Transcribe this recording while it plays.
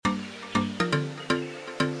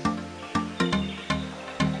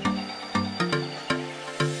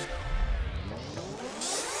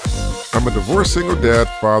I'm a divorced single dad,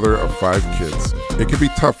 father of 5 kids. It can be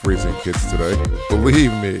tough raising kids today.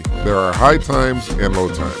 Believe me, there are high times and low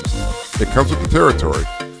times. It comes with the territory.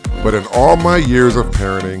 But in all my years of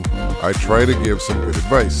parenting, I try to give some good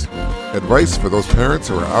advice. Advice for those parents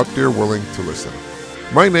who are out there willing to listen.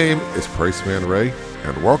 My name is Price Van Ray,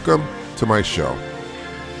 and welcome to my show.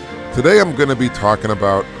 Today I'm going to be talking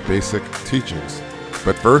about basic teachings.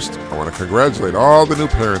 But first, I want to congratulate all the new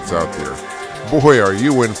parents out there. Boy, are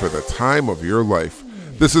you in for the time of your life.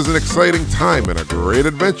 This is an exciting time and a great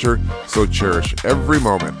adventure, so cherish every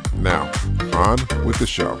moment. Now, on with the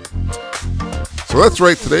show. So that's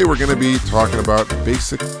right, today we're going to be talking about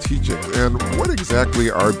basic teachings. And what exactly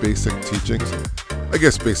are basic teachings? I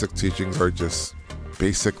guess basic teachings are just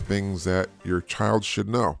basic things that your child should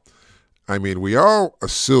know. I mean, we all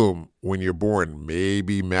assume when you're born,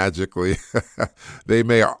 maybe magically, they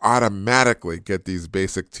may automatically get these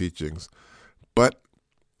basic teachings. But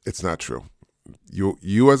it's not true.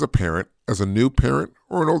 You as a parent, as a new parent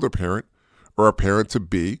or an older parent or a parent to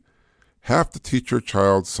be, have to teach your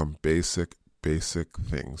child some basic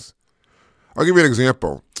things. I'll give you an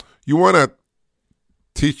example. You want to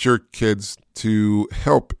teach your kids to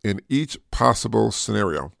help in each possible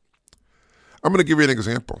scenario. I'm going to give you an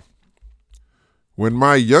example. When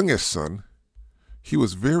my youngest son, he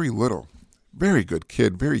was very little, very good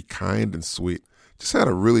kid, very kind and sweet, just had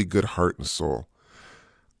a really good heart and soul.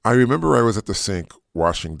 I remember I was at the sink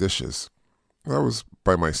washing dishes. I was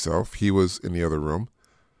by myself. He was in the other room.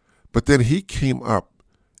 But then he came up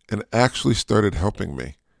and actually started helping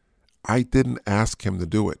me. I didn't ask him to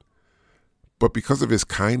do it. But because of his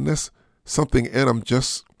kindness, something in him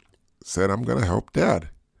just said, I'm going to help Dad.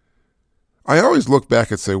 I always look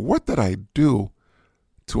back and say, what did I do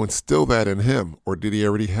to instill that in him? Or did he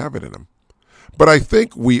already have it in him? But I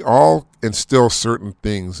think we all instill certain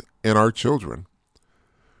things in our children.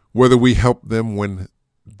 Whether we help them when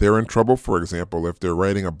they're in trouble, for example, if they're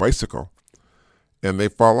riding a bicycle and they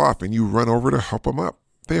fall off and you run over to help them up.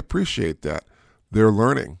 They appreciate that. They're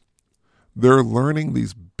learning. They're learning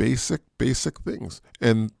these basic things,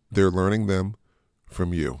 and they're learning them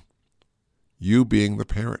from you. You being the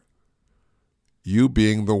parent. You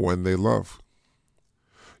being the one they love.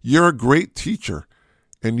 You're a great teacher,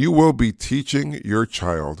 and you will be teaching your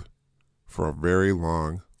child for a very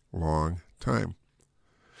long time.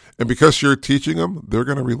 And because you're teaching them, they're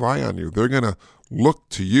going to rely on you. They're going to look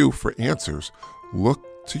to you for answers. Look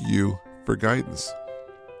to you for guidance.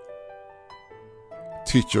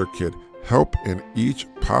 Teach your kid. Help in each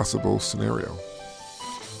possible scenario.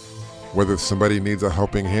 Whether somebody needs a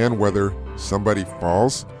helping hand, whether somebody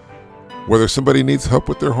falls, whether somebody needs help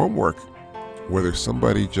with their homework, whether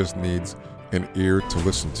somebody just needs an ear to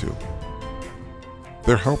listen to.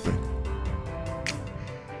 They're helping.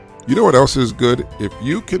 You know what else is good? If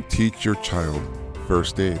you can teach your child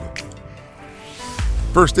first aid.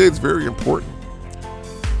 First aid is very important.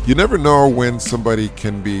 You never know when somebody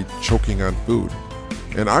can be choking on food.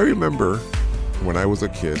 And I remember when I was a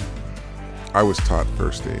kid, I was taught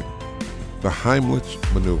first aid. The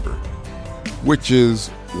Heimlich maneuver, which is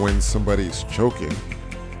when somebody's choking,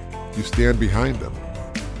 you stand behind them.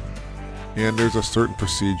 And there's a certain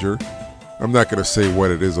procedure. I'm not going to say what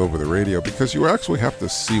it is over the radio because you actually have to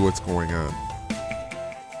see what's going on.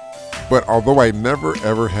 But although I never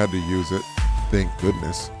ever had to use it, thank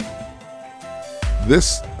goodness,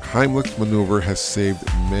 this Heimlich maneuver has saved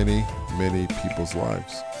many people's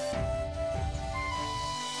lives.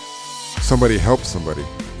 Somebody helped somebody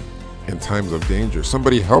in times of danger.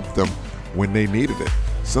 Somebody helped them when they needed it.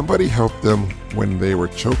 Somebody helped them when they were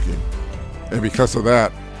choking. And because of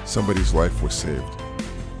that, somebody's life was saved.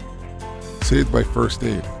 Saved by first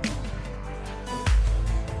aid.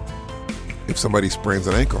 If somebody sprains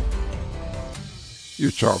an ankle,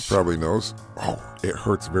 your child probably knows, it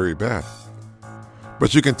hurts very bad.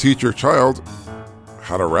 But you can teach your child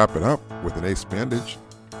how to wrap it up with an ace bandage.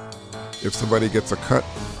 If somebody gets a cut,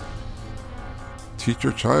 teach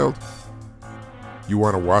your child. You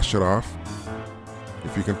want to wash it off.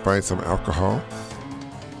 If you can find some alcohol,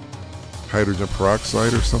 hydrogen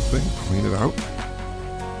peroxide or something, clean it out.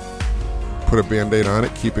 Put a Band-Aid on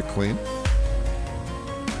it, keep it clean.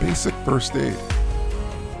 Basic first aid.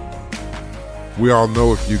 We all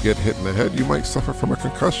know if you get hit in the head, you might suffer from a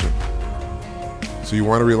concussion. So you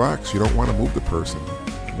want to relax. You don't want to move the person.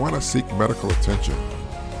 You want to seek medical attention.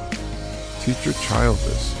 Teach your child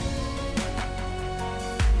this.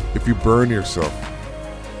 If you burn yourself,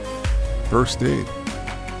 first aid.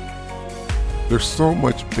 There's so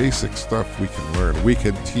much basic stuff we can learn. We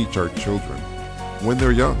can teach our children when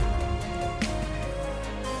they're young.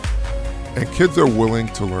 And kids are willing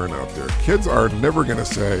to learn out there. Kids are never going to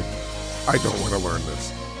say, I don't want to learn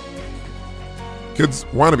this. Kids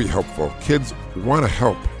want to be helpful. Kids want to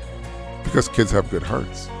help because kids have good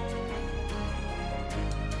hearts.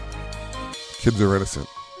 Kids are innocent.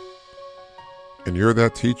 And you're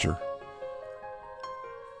that teacher.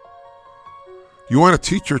 You want to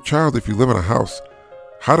teach your child, if you live in a house,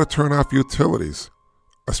 how to turn off utilities,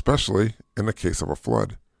 especially in the case of a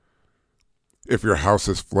flood. If your house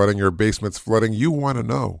is flooding, your basement's flooding, you want to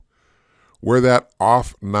know where that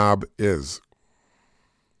off knob is.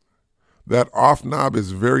 That off knob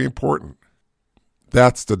is very important.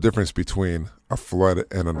 That's the difference between a flood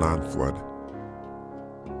and a non-flood.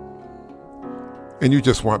 And you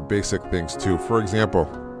just want basic things too. For example,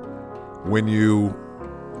 when you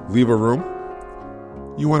leave a room,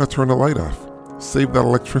 you want to turn the light off. Save that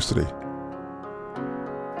electricity.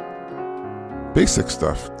 Basic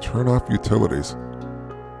stuff. Turn off utilities.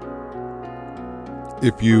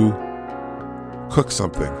 If you cook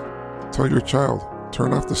something, tell your child,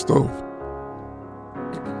 turn off the stove.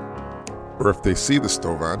 Or if they see the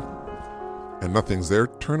stove on and nothing's there,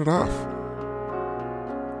 turn it off.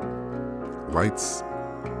 Lights,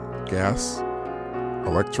 gas,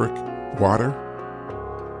 electric, water.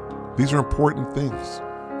 These are important things.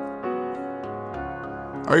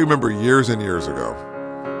 I remember years and years ago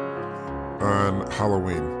on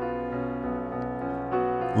Halloween,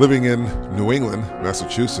 living in New England,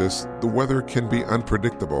 Massachusetts, the weather can be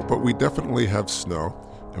unpredictable, but we definitely have snow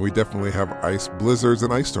and we definitely have ice, blizzards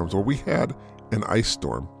and ice storms. Well, we had an ice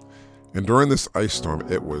storm, and during this ice storm,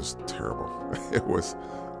 it was terrible. It was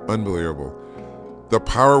unbelievable. The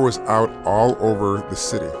power was out all over the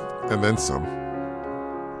city, and then some.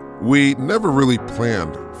 We never really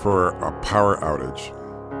planned for a power outage.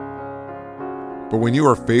 But when you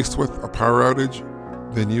are faced with a power outage,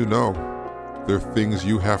 then you know there are things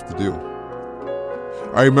you have to do.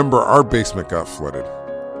 I remember our basement got flooded.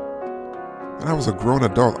 And I was a grown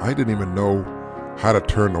adult. I didn't even know how to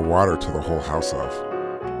turn the water to the whole house off.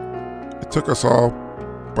 It took us all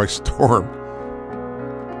by storm.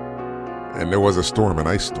 And there was a storm, an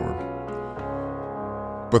ice storm.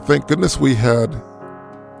 But thank goodness we had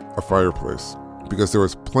a fireplace, because there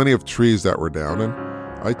was plenty of trees that were down, and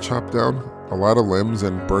I chopped down a lot of limbs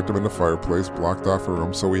and burnt them in the fireplace, blocked off a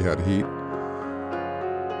room so we had heat.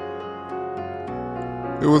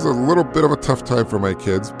 It was a little bit of a tough time for my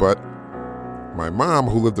kids, but my mom,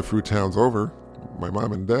 who lived a few towns over, my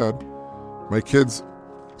mom and dad, my kids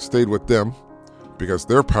stayed with them because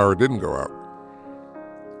their power didn't go out.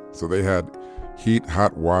 So they had heat,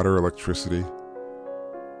 hot water, electricity.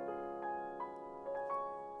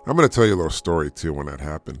 I'm going to tell you a little story, too, when that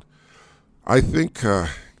happened. I think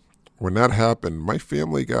when that happened, my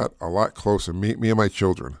family got a lot closer, me and my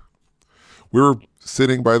children. We were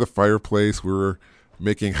sitting by the fireplace. We were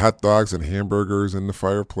making hot dogs and hamburgers in the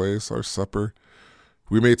fireplace, our supper.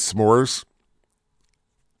 We made s'mores.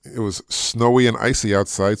 It was snowy and icy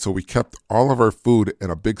outside, so we kept all of our food in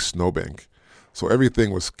a big snowbank. So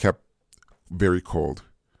everything was kept very cold.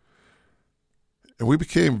 And we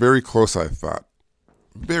became very close, I thought.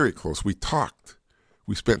 Very close. We talked.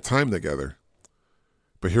 We spent time together.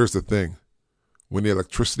 But here's the thing. When the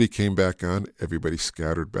electricity came back on, everybody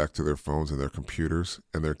scattered back to their phones and their computers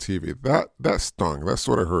and their TV. That stung. That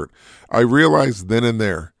sort of hurt. I realized then and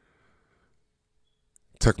there,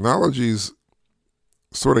 technology's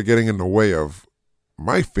sort of getting in the way of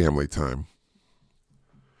my family time.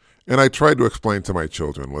 And I tried to explain to my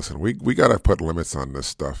children, listen, we got to put limits on this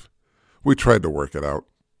stuff. We tried to work it out.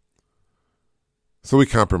 So we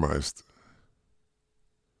compromised.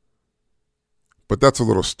 But that's a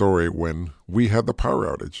little story when we had the power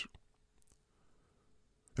outage.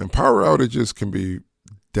 And power outages can be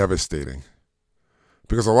devastating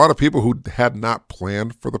because a lot of people who had not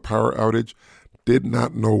planned for the power outage did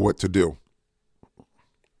not know what to do.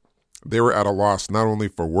 They were at a loss not only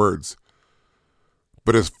for words,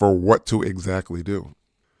 but as for what to exactly do.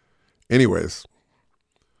 Anyways,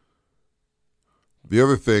 the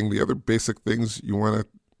other basic things you want to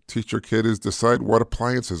teach your kid is decide what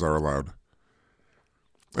appliances are allowed.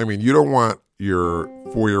 I mean, you don't want your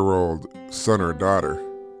 4-year-old son or daughter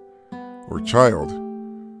or child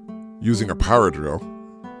using a power drill.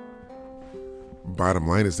 Bottom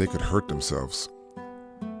line is they could hurt themselves.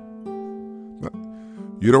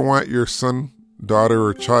 You don't want your son, daughter,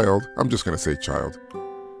 or child, I'm just going to say child.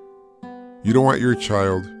 You don't want your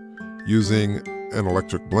child using an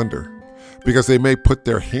electric blender because they may put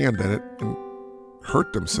their hand in it and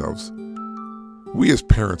hurt themselves. We as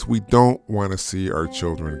parents, we don't want to see our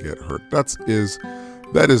children get hurt.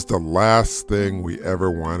 That is the last thing we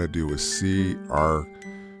ever want to do, is see our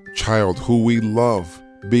child who we love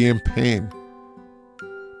be in pain,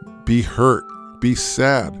 be hurt, be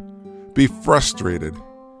sad, be frustrated.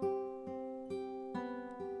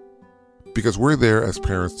 Because we're there as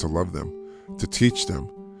parents to love them, to teach them,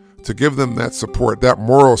 to give them that support, that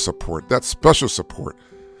moral support, that special support,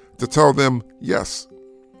 to tell them, yes,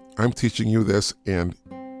 I'm teaching you this and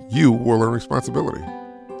you will learn responsibility.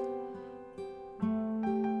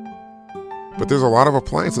 But there's a lot of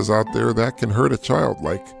appliances out there that can hurt a child,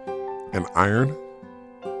 like an iron.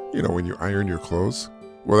 You know, when you iron your clothes.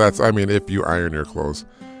 Well, if you iron your clothes.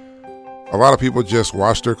 A lot of people just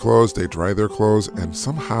wash their clothes, they dry their clothes, and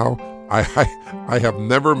somehow, I have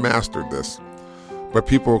never mastered this, but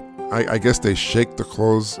people, I guess they shake the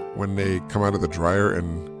clothes when they come out of the dryer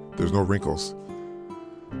and there's no wrinkles.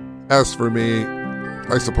 As for me,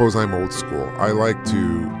 I suppose I'm old school. I like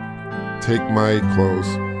to take my clothes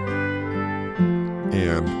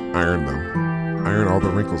and iron them. Iron all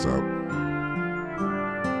the wrinkles out.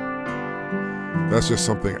 That's just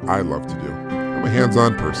something I love to do. I'm a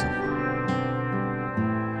hands-on person.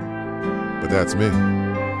 But that's me.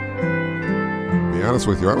 To be honest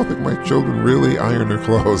with you, I don't think my children really iron their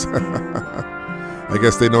clothes. I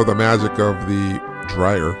guess they know the magic of the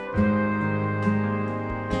dryer.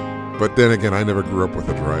 But then again, I never grew up with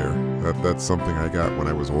a dryer. That's something I got when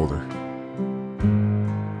I was older.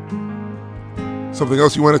 Something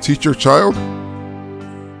else you want to teach your child?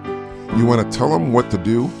 You want to tell them what to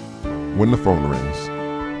do when the phone rings.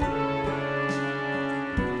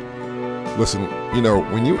 Listen,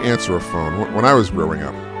 when you answer a phone, when I was growing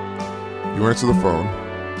up, you answer the phone,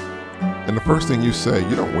 and the first thing you say,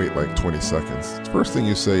 you don't wait like 20 seconds. The first thing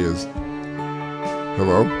you say is,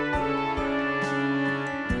 hello?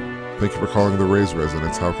 Thank you for calling the Rays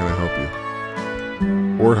residence. How can I help you?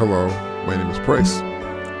 Or hello, my name is Price.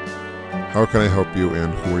 How can I help you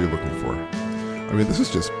and who are you looking for? This is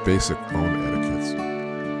just basic phone etiquettes.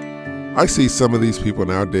 I see some of these people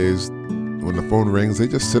nowadays, when the phone rings, they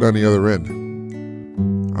just sit on the other end.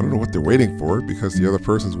 I don't know what they're waiting for because the other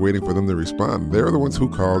person's waiting for them to respond. They're the ones who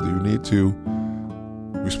called. You need to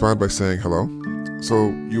respond by saying hello. So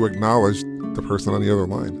you acknowledge the person on the other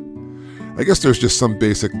line. I guess there's just some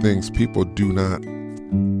basic things people do not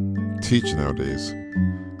teach nowadays.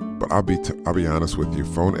 But I'll be honest with you,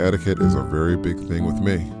 phone etiquette is a very big thing with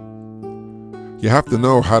me. You have to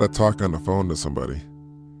know how to talk on the phone to somebody.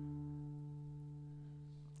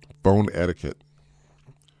 Phone etiquette.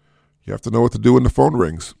 You have to know what to do when the phone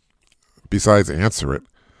rings, besides answer it.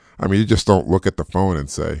 You just don't look at the phone and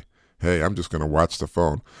say, hey, I'm just going to watch the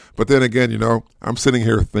phone. But then again, I'm sitting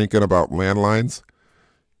here thinking about landlines,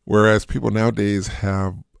 whereas people nowadays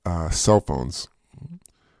have cell phones.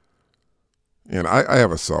 And I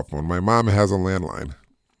have a cell phone. My mom has a landline.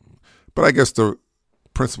 But I guess the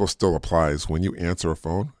principle still applies. When you answer a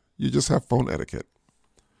phone, you just have phone etiquette.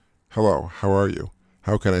 Hello, how are you?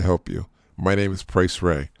 How can I help you? My name is Price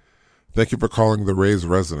Ray. Thank you for calling the Rays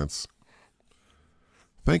residence.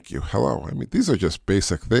 Thank you. Hello. These are just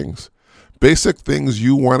basic things. Basic things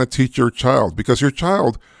you want to teach your child, because your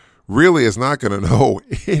child really is not going to know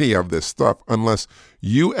any of this stuff unless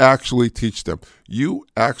you actually teach them. You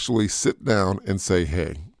actually sit down and say,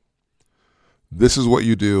 hey, this is what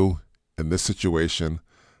you do in this situation.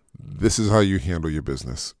 This is how you handle your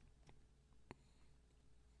business.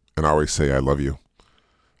 And I always say, I love you.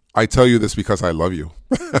 I tell you this because I love you.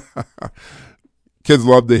 Kids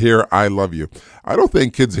love to hear, I love you. I don't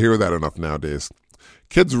think kids hear that enough nowadays.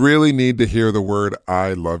 Kids really need to hear the word,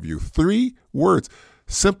 I love you. 3 words,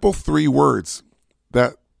 simple 3 words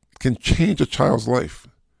that can change a child's life.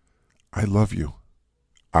 I love you.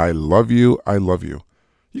 I love you. I love you.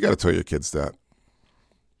 You got to tell your kids that.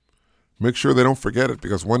 Make sure they don't forget it,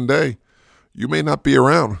 because one day you may not be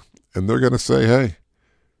around and they're going to say, hey,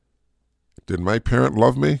 did my parent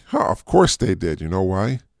love me? Of course they did. You know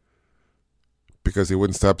why? Because he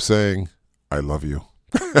wouldn't stop saying, I love you.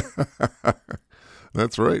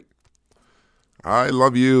 That's right. I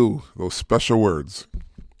love you. Those special words.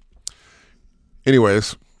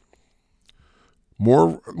 Anyways,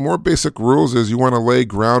 more basic rules is you want to lay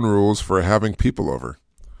ground rules for having people over.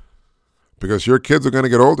 Because your kids are going to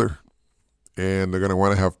get older and they're going to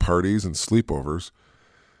want to have parties and sleepovers.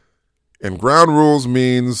 And ground rules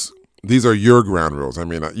means these are your ground rules.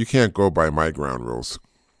 You can't go by my ground rules.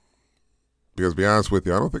 Because to be honest with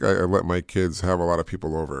you, I don't think I let my kids have a lot of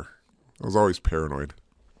people over. I was always paranoid.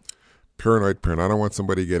 Paranoid. I don't want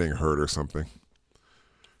somebody getting hurt or something.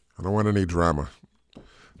 I don't want any drama.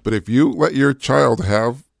 But if you let your child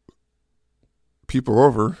have people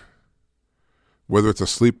over, whether it's a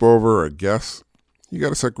sleepover or a guest, you got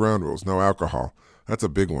to set ground rules. No alcohol. That's a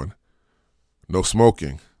big one. No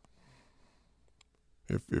smoking.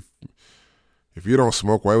 If you don't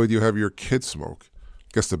smoke, why would you have your kids smoke? I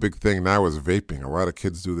guess the big thing now is vaping. A lot of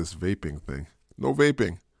kids do this vaping thing. No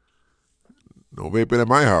vaping. No vaping at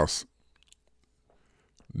my house.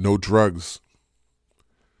 No drugs.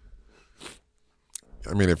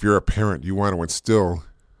 I mean, if you're a parent, you want to instill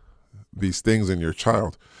these things in your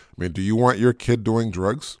child. I mean, do you want your kid doing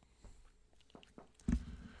drugs?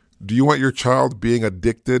 Do you want your child being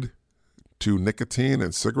addicted to nicotine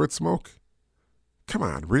and cigarette smoke? Come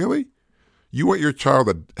on, really? You want your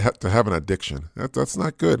child to have an addiction. That's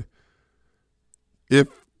not good. If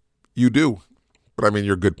you do. But I mean,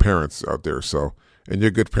 you're good parents out there, so, and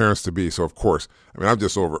you're good parents to be. So of course, I mean, I'm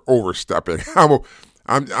just overstepping.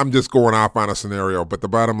 I'm just going off on a scenario. But the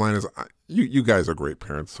bottom line is, you guys are great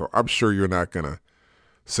parents. So I'm sure you're not gonna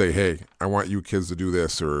say, hey, I want you kids to do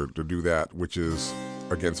this or to do that, which is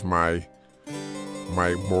against my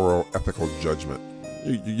moral, ethical judgment.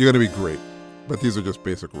 You're gonna be great. But these are just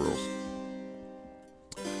basic rules.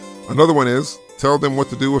 Another one is, tell them what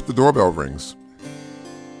to do if the doorbell rings.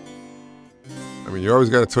 I mean, you always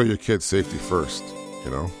got to tell your kids safety first,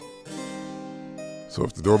 you know. So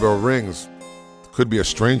if the doorbell rings, could be a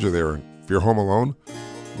stranger there. If you're home alone,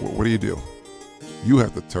 what do? You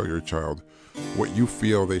have to tell your child what you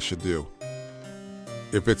feel they should do.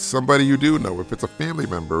 If it's somebody you do know, if it's a family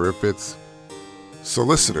member, if it's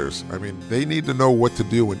solicitors, I mean, they need to know what to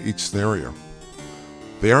do in each scenario.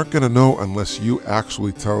 They aren't going to know unless you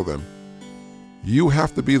actually tell them. You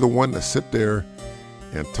have to be the one to sit there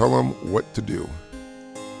and tell them what to do.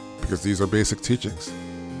 Because these are basic teachings.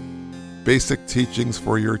 Basic teachings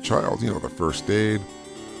for your child. You know, the first aid.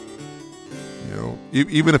 You know,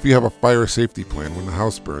 even if you have a fire safety plan when the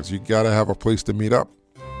house burns, you got to have a place to meet up.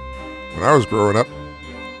 When I was growing up,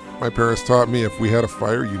 my parents taught me if we had a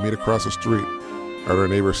fire, you meet across the street at our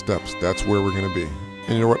neighbor's steps. That's where we're going to be.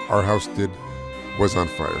 And you know what? Our house was on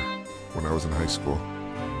fire when I was in high school.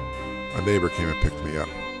 A neighbor came and picked me up.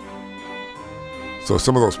 So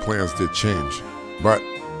some of those plans did change, but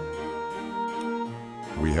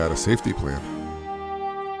we had a safety plan.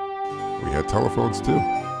 We had telephones too.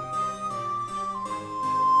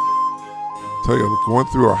 Tell you, going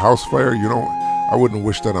through a house fire, I wouldn't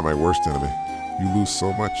wish that on my worst enemy. You lose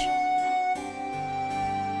so much.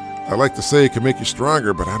 I like to say it can make you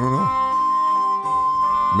stronger, but I don't know.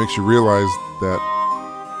 It makes you realize that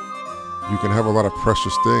you can have a lot of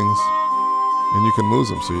precious things and you can lose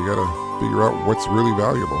them. So you got to figure out what's really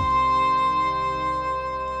valuable.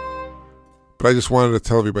 But I just wanted to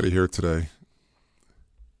tell everybody here today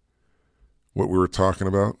what we were talking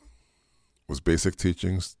about was basic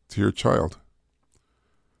teachings to your child,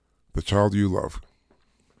 the child you love.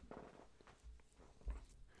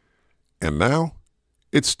 And now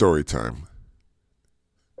it's story time.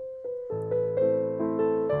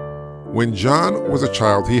 When John was a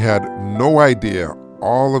child, he had no idea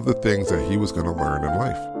all of the things that he was going to learn in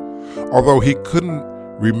life. Although he couldn't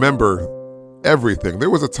remember everything, there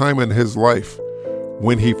was a time in his life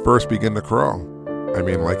when he first began to crawl. I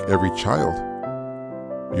mean, like every child.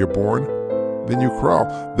 You're born, then you crawl.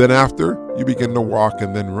 Then after, you begin to walk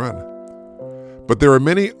and then run. But there are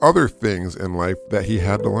many other things in life that he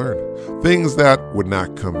had to learn. Things that would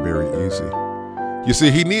not come very easy. You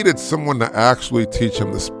see, he needed someone to actually teach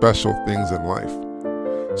him the special things in life.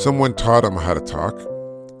 Someone taught him how to talk.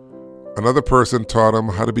 Another person taught him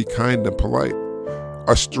how to be kind and polite.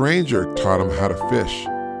 A stranger taught him how to fish.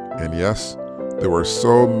 And yes, there were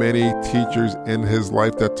so many teachers in his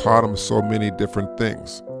life that taught him so many different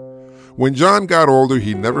things. When John got older,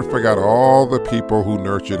 he never forgot all the people who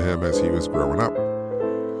nurtured him as he was growing up.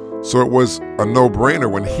 So it was a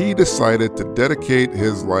no-brainer when he decided to dedicate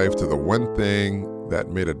his life to the one thing that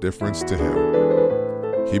made a difference to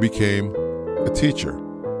him. He became a teacher.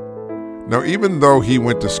 Now, even though he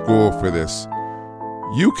went to school for this,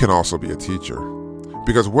 you can also be a teacher.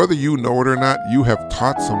 Because whether you know it or not, you have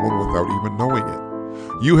taught someone without even knowing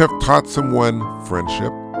it. You have taught someone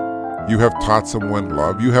friendship. You have taught someone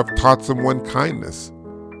love. You have taught someone kindness.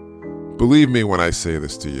 Believe me when I say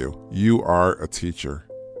this to you, you are a teacher.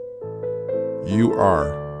 You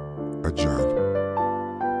are a John.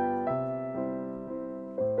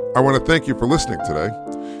 I want to thank you for listening today.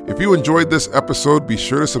 If you enjoyed this episode, be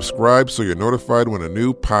sure to subscribe so you're notified when a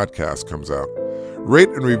new podcast comes out. Rate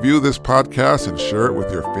and review this podcast and share it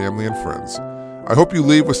with your family and friends. I hope you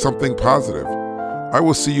leave with something positive. I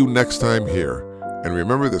will see you next time here. And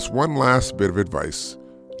remember this one last bit of advice.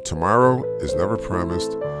 Tomorrow is never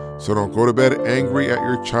promised, so don't go to bed angry at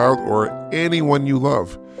your child or anyone you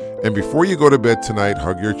love. And before you go to bed tonight,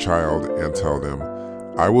 hug your child and tell them,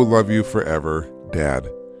 I will love you forever, Dad.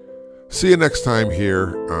 See you next time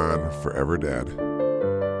here on Forever Dad.